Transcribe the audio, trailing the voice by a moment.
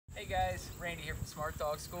Hey guys, Randy here from Smart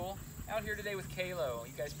Dog School. Out here today with Kaylo.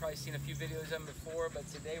 You guys probably seen a few videos of him before, but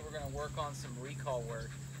today we're going to work on some recall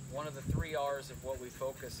work. One of the 3 R's of what we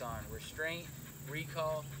focus on: restraint,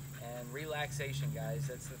 recall, and relaxation, guys.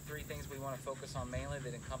 That's the 3 things we want to focus on mainly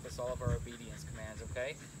that encompass all of our obedience commands,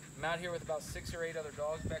 okay? I'm out here with about 6 or 8 other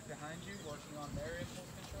dogs back behind you working on their impulse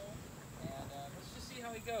control. And let's just see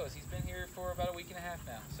how he goes. He's been here for about a week and a half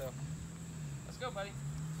now, so let's go, buddy.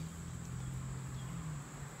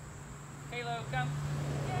 Kaylo, come.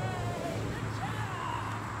 Yay, good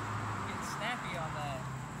job. Getting snappy on that.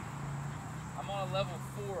 I'm on a level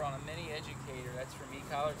 4 on a Mini Educator. That's from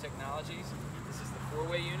Kaylo Technologies. This is the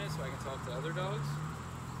 4-way unit, so I can talk to other dogs.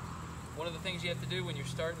 One of the things you have to do when you're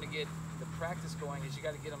starting to get the practice going is you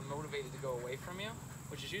got to get them motivated to go away from you,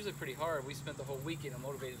 which is usually pretty hard. We spent the whole week getting them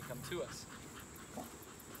motivated to come to us.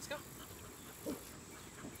 Let's go.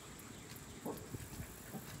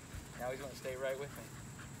 Now he's going to stay right with me.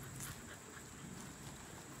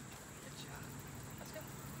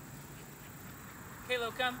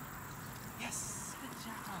 Kaylo, come. Yes, good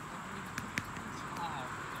job. Good job.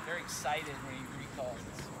 Very excited when he recalls.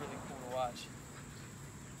 It's really cool to watch.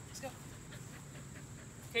 Let's go.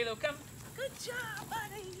 Kaylo, come. Good job,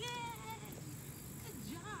 buddy. Yeah.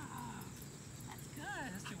 Good job. That's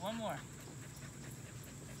good. Let's do one more.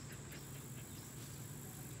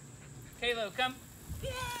 Kaylo, come.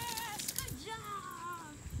 Yes, good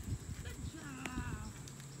job. Good job.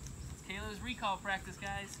 It's Kaylo's recall practice,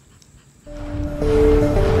 guys.